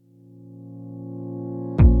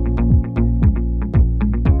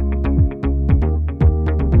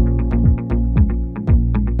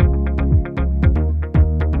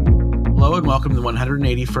welcome to the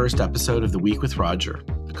 181st episode of The Week with Roger,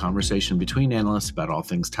 a conversation between analysts about all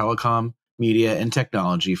things telecom, media, and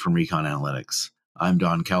technology from Recon Analytics. I'm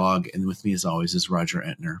Don Kellogg, and with me as always is Roger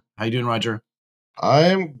Entner. How you doing, Roger?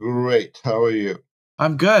 I'm great. How are you?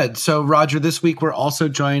 I'm good. So, Roger, this week we're also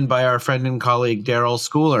joined by our friend and colleague, Daryl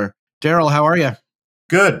Schoolar. Daryl, how are you?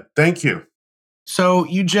 Good. Thank you. So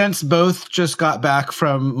you gents both just got back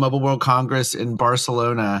from Mobile World Congress in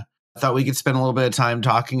Barcelona. I thought we could spend a little bit of time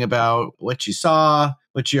talking about what you saw,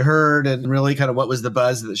 what you heard, and really kind of what was the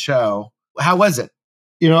buzz of the show. How was it?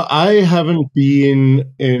 I haven't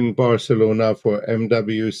been in Barcelona for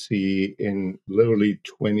MWC in literally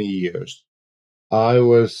 20 years. I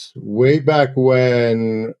was way back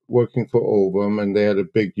when working for Ovum, and they had a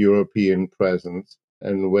big European presence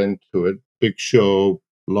and went to it. Big show,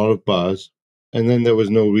 a lot of buzz. And then there was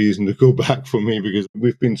no reason to go back for me because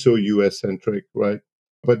we've been so US centric, right?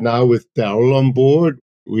 But now with Daryl on board,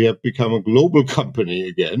 we have become a global company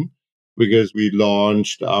again because we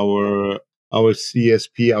launched our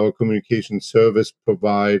CSP, our communication service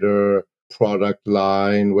provider product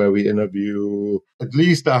line, where we interview at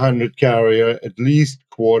least 100 carrier, at least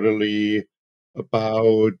quarterly,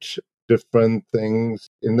 about different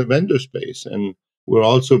things in the vendor space. And we're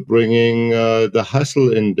also bringing the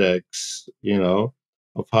hustle index,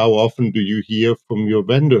 of how often do you hear from your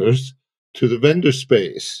vendors to the vendor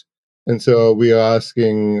space. And so we are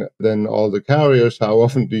asking then all the carriers, how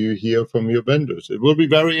often do you hear from your vendors? It will be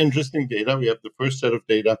very interesting data. We have the first set of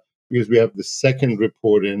data because we have the second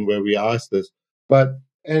report in where we asked this. But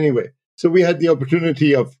anyway, so we had the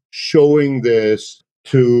opportunity of showing this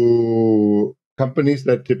to companies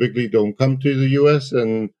that typically don't come to the US.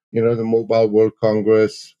 And, the Mobile World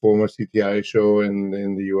Congress, former CTI show in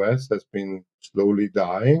the US, has been slowly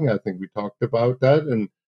dying. I think we talked about that. And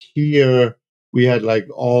here we had like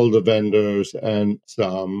all the vendors and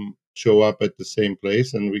some show up at the same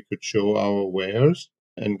place, and we could show our wares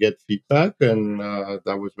and get feedback. And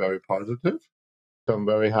that was very positive. So I'm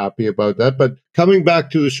very happy about that. But coming back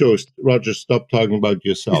to the show, Roger, stop talking about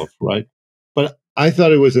yourself, right? But I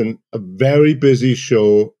thought it was a very busy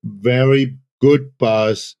show, very good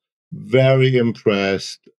buzz, very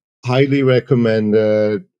impressed, highly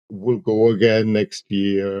recommended. We'll go again next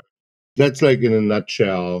year. That's like in a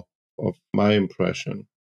nutshell of my impression.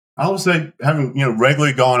 I would say having,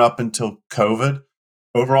 regularly gone up until COVID,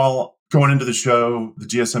 overall, going into the show, the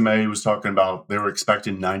GSMA was talking about they were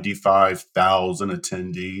expecting 95,000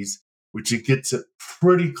 attendees, which it gets it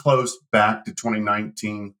pretty close back to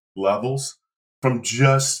 2019 levels from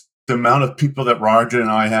just the amount of people that Roger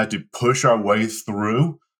and I had to push our way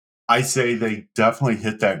through. I say they definitely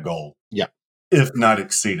hit that goal. Yeah. If not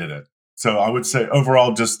exceeded it. So I would say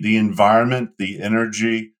overall, just the environment, the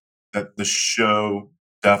energy, that the show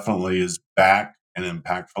definitely is back and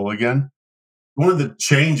impactful again. One of the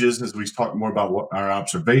changes, as we talk more about what our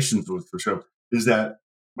observations with the show, is that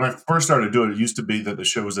when I first started doing it, it used to be that the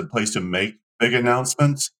show was a place to make big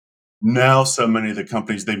announcements. Now, so many of the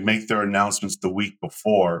companies, they make their announcements the week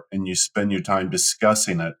before, and you spend your time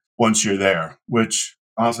discussing it once you're there, which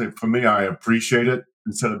honestly, for me, I appreciate it.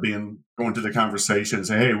 Instead of going to the conversation and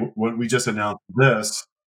say, hey, when we just announced this,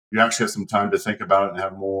 you actually have some time to think about it and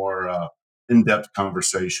have more in-depth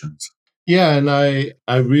conversations. Yeah, and I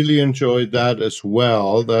really enjoyed that as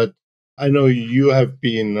well. That I know you have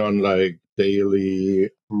been on like daily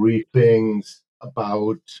briefings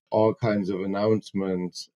about all kinds of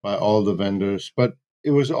announcements by all the vendors, but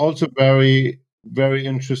it was also very, very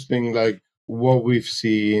interesting, like what we've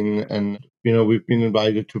seen. And, we've been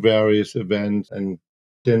invited to various events and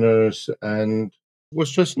dinners, and it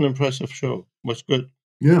was just an impressive show. It was good.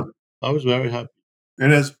 Yeah. I was very happy.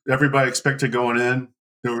 And as everybody expected going in,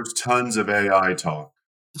 there was tons of AI talk.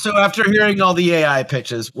 So after hearing all the AI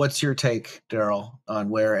pitches, what's your take, Daryl, on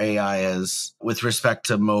where AI is with respect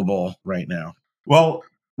to mobile right now? Well,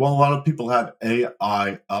 a lot of people have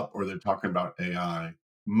AI up or they're talking about AI.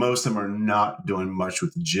 Most of them are not doing much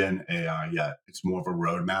with Gen AI yet. It's more of a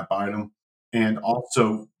roadmap item. And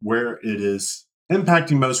also where it is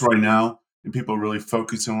impacting most right now and people really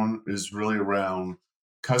focus on is really around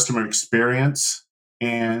customer experience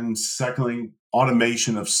and secondly,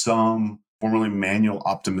 automation of some formerly manual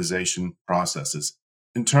optimization processes.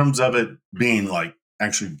 In terms of it being like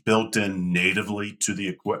actually built in natively to the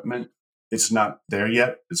equipment, it's not there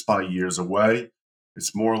yet. It's probably years away.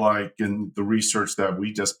 It's more like in the research that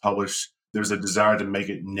we just published, there's a desire to make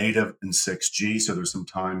it native in 6G. So there's some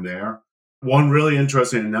time there. One really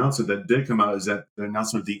interesting announcement that did come out is that the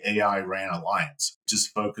announcement of the AI RAN Alliance,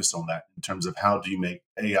 just focused on that in terms of how do you make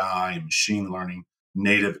AI and machine learning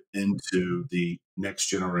native into the next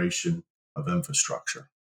generation of infrastructure.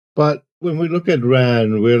 But when we look at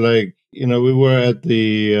RAN, we're like, we were at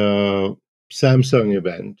the Samsung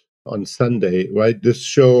event on Sunday, right? This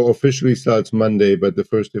show officially starts Monday, but the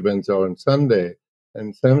first events are on Sunday.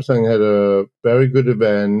 And Samsung had a very good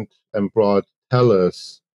event and brought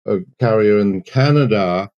Telus, a carrier in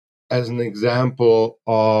Canada, as an example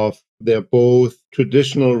of their both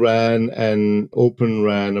traditional RAN and open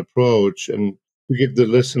RAN approach. And to give the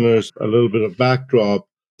listeners a little bit of backdrop,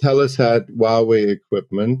 Telus had Huawei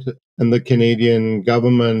equipment, and the Canadian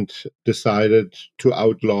government decided to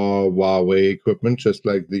outlaw Huawei equipment, just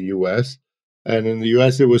like the US. And in the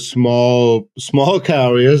US, it was small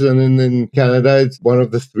carriers, and in Canada, it's one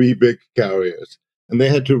of the three big carriers. And they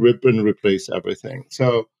had to rip and replace everything.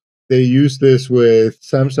 So they used this with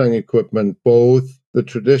Samsung equipment, both the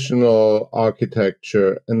traditional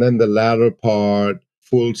architecture and then the latter part,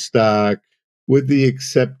 full stack, with the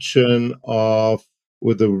exception of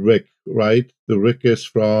with the RIC, right? The RIC is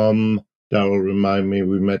from, Daryl, remind me,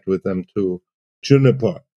 we met with them too,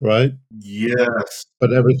 Juniper, right? Yes.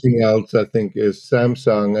 But everything else, I think, is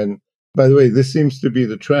Samsung. And by the way, this seems to be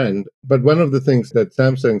the trend. But one of the things that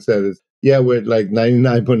Samsung said is, yeah, we're at like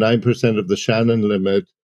 99.9% of the Shannon limit.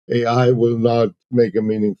 AI will not make a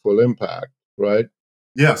meaningful impact, right?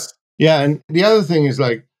 Yes. Yeah, and the other thing is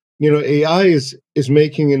like, AI is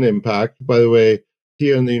making an impact. By the way,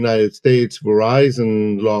 here in the United States,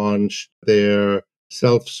 Verizon launched their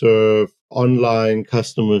self-serve online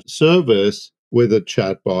customer service with a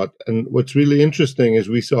chatbot. And what's really interesting is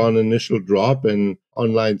we saw an initial drop in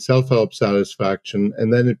online self-help satisfaction,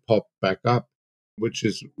 and then it popped back up, which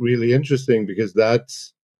is really interesting because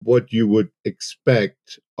that's what you would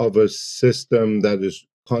expect of a system that is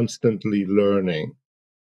constantly learning.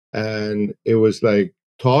 And it was like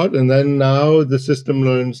taught, and then now the system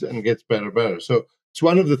learns and gets better. So it's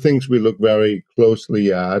one of the things we look very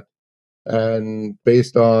closely at. And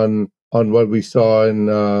based on what we saw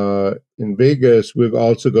in Vegas, we're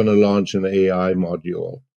also going to launch an AI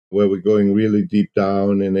module where we're going really deep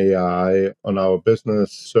down in AI on our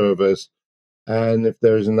business service. And if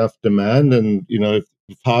there's enough demand, and if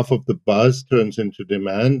half of the buzz turns into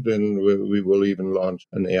demand, then we will even launch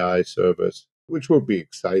an AI service, which will be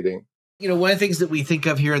exciting. One of the things that we think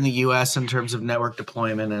of here in the US in terms of network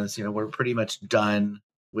deployment is, we're pretty much done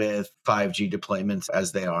with 5G deployments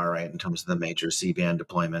as they are, right, in terms of the major C-band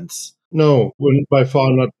deployments. No, we're by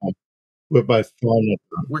far not done. We're by far not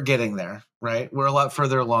done. We're getting there, right? We're a lot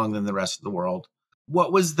further along than the rest of the world.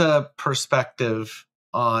 What was the perspective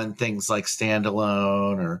on things like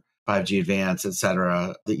standalone or 5G Advance, et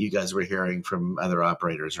cetera, that you guys were hearing from other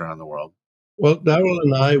operators around the world? Well, Daryl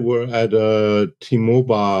and I were at a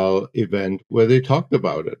T-Mobile event where they talked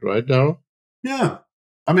about it, right, Daryl? Yeah.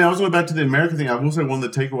 I mean, I was going back to the American thing. I will say one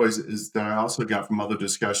of the takeaways is that I also got from other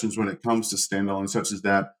discussions when it comes to standalone, such as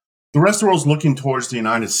that the rest of the world's looking towards the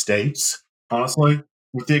United States, honestly.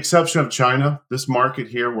 With the exception of China, this market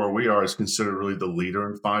here where we are is considered really the leader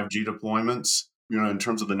in 5G deployments. In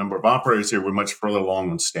terms of the number of operators here, we're much further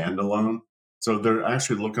along on standalone. So they're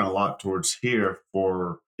actually looking a lot towards here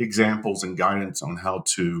for examples and guidance on how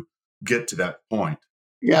to get to that point.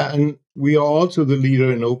 Yeah, and we are also the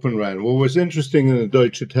leader in Open RAN. What was interesting in the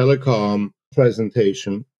Deutsche Telekom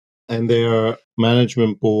presentation, and their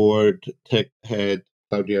management board tech head,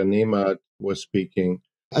 Claudia Nehmat, was speaking.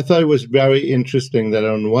 I thought it was very interesting that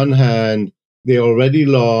on one hand, they already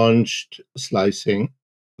launched slicing,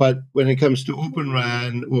 but when it comes to Open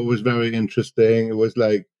RAN, what was very interesting, it was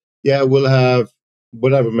like, yeah, we'll have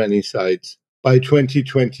whatever many sites by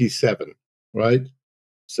 2027, right?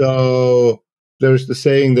 So there's the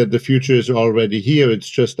saying that the future is already here, it's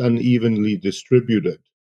just unevenly distributed.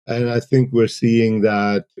 And I think we're seeing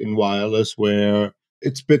that in wireless where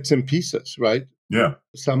it's bits and pieces, right? Yeah.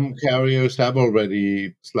 Some carriers have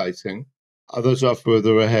already slicing, others are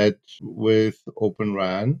further ahead with Open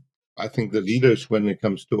RAN. I think the leaders when it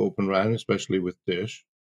comes to Open RAN, especially with Dish.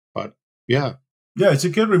 But yeah. Yeah, it's a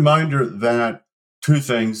good reminder that two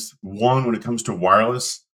things. One, when it comes to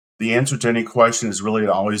wireless, the answer to any question is really it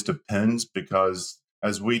always depends because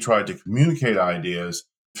as we try to communicate ideas,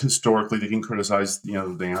 historically they can criticize, the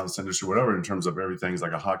analyst industry, whatever, in terms of everything's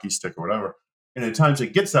like a hockey stick or whatever. And at times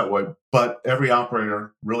it gets that way, but every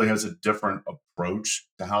operator really has a different approach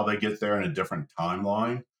to how they get there and a different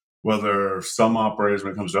timeline. Whether some operators,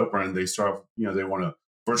 when it comes to open, they start, they want to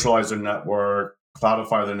virtualize their network,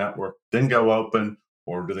 cloudify the network, then go open,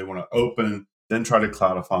 or do they want to open, then try to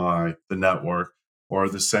cloudify the network? Or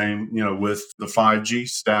the same, with the 5G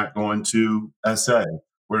stack going to SA,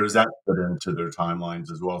 where does that fit into their timelines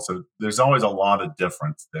as well? So there's always a lot of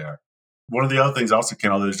difference there. One of the other things also,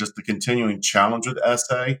 Kendall, is just the continuing challenge with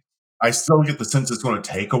SA. I still get the sense it's going to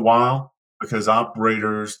take a while because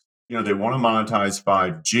operators, they want to monetize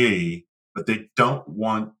 5G, but they don't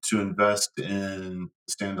want to invest in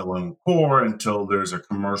standalone core until there's a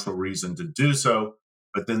commercial reason to do so.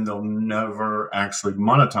 But then they'll never actually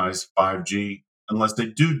monetize 5G unless they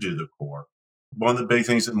do the core. One of the big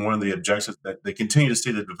things and one of the objectives that they continue to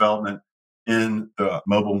see the development in the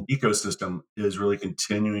mobile ecosystem is really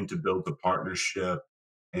continuing to build the partnership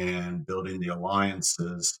and building the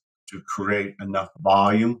alliances to create enough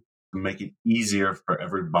volume to make it easier for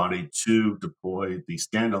everybody to deploy the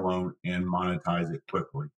standalone and monetize it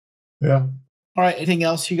quickly. Yeah. All right. Anything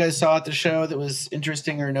else you guys saw at the show that was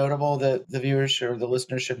interesting or notable that the viewers or the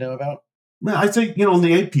listeners should know about? I think, on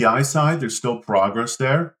the API side, there's still progress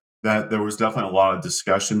there. That there was definitely a lot of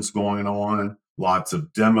discussions going on, lots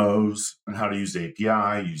of demos on how to use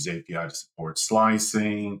API, use API to support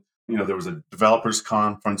slicing. There was a developers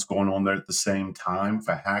conference going on there at the same time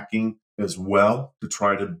for hacking as well to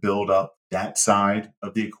try to build up that side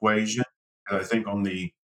of the equation. And I think on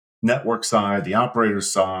the network side, the operator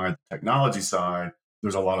side, technology side,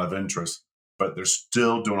 there's a lot of interest, but they're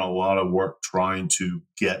still doing a lot of work trying to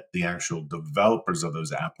get the actual developers of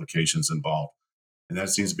those applications involved. And that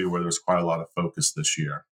seems to be where there's quite a lot of focus this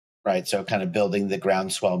year. Right. So kind of building the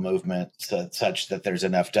groundswell movement such that there's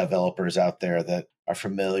enough developers out there that are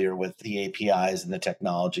familiar with the APIs and the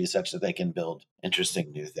technology such that they can build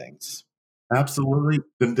interesting new things. Absolutely.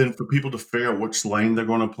 And then for people to figure out which lane they're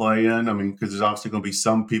going to play in, because there's obviously going to be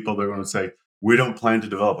some people that are going to say, we don't plan to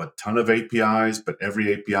develop a ton of APIs, but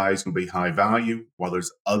every API is going to be high value. While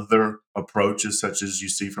there's other approaches, such as you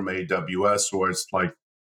see from AWS, where it's like,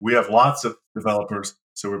 we have lots of developers,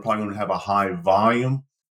 so we're probably going to have a high volume,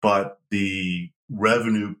 but the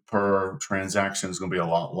revenue per transaction is going to be a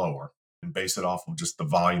lot lower and base it off of just the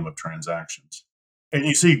volume of transactions. And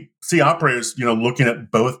you see operators, looking at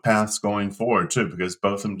both paths going forward too, because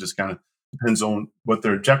both of them just kind of depends on what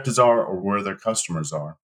their objectives are or where their customers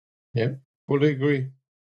are. Yeah, fully agree.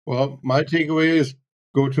 Well, my takeaway is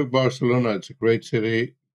go to Barcelona. It's a great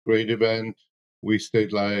city, great event. We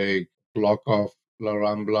stayed like block off La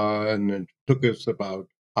Rambla, and it took us about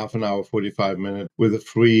half an hour, 45 minutes with a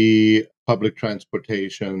free public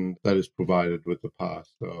transportation that is provided with the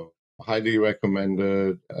pass. So highly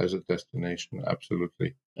recommended as a destination,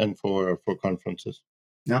 absolutely. And for conferences.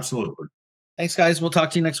 Absolutely. Thanks, guys. We'll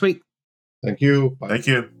talk to you next week. Thank you. Bye. Thank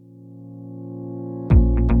you.